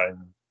end up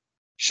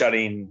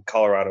shutting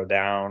Colorado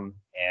down.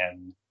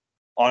 And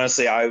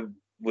honestly, I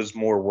was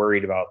more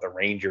worried about the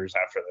Rangers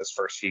after those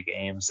first few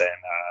games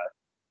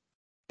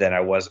than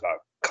I was about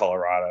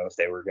Colorado if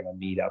they were going to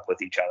meet up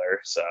with each other.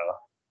 So.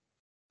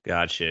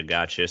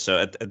 Gotcha. So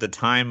at the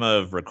time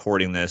of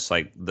recording this,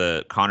 like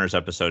the Connor's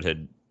episode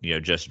had,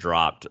 just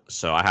dropped.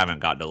 So I haven't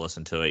got to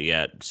listen to it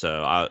yet.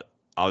 So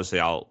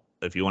I'll,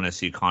 if you want to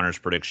see Connor's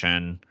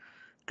prediction,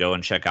 go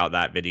and check out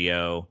that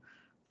video.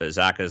 But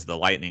Zach, as the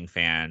Lightning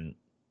fan,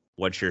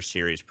 what's your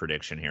series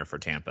prediction here for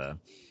Tampa?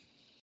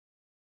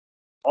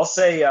 I'll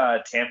say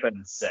Tampa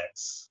in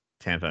 6.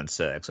 Tampa in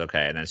 6.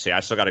 Okay. And then see, I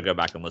still got to go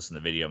back and listen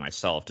to the video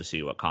myself to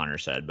see what Connor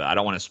said, but I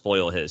don't want to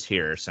spoil his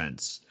here,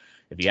 since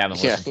if you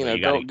haven't listened to it,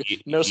 you got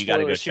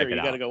to go check it out.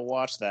 You got to go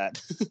watch that.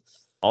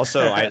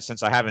 Also,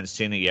 since I haven't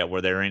seen it yet,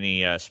 were there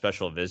any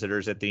special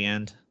visitors at the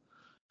end?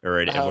 Or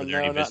were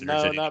there any visitors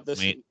at any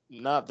point?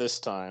 Not this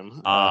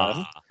time.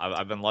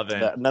 I've been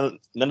loving. None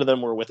of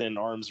them were within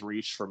arm's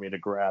reach for me to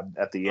grab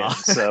at the end.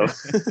 So,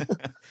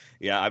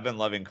 yeah, I've been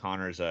loving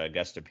Connor's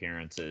guest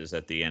appearances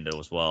at the end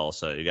as well.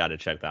 So you got to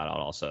check that out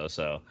also.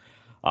 So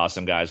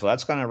awesome, guys. Well,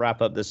 that's going to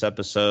wrap up this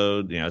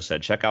episode.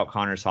 Check out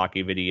Connor's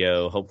hockey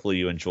video. Hopefully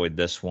you enjoyed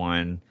this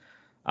one.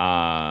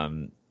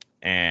 And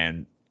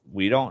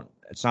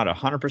it's not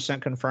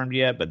 100% confirmed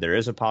yet, but there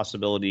is a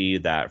possibility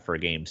that for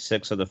Game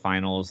 6 of the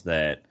finals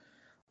that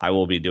I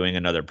will be doing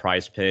another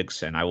Prize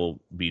Picks, and I will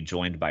be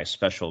joined by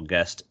special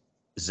guest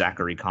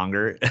Zachary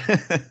Conger.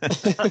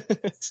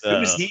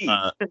 Who's he?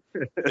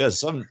 Yeah,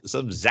 some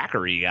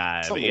Zachary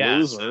guy. Some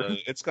loser. So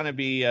it's gonna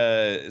be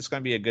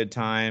a good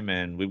time,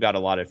 and we've got a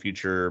lot of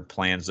future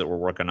plans that we're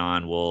working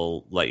on.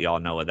 We'll let y'all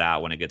know of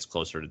that when it gets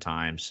closer to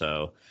time.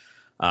 So,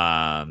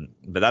 but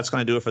that's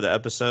gonna do it for the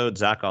episode.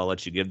 Zach, I'll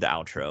let you give the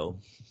outro.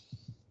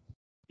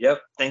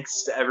 Yep.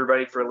 Thanks to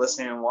everybody for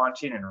listening and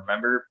watching, and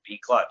remember, be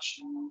clutch.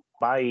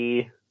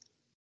 Bye.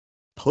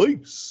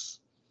 Peace.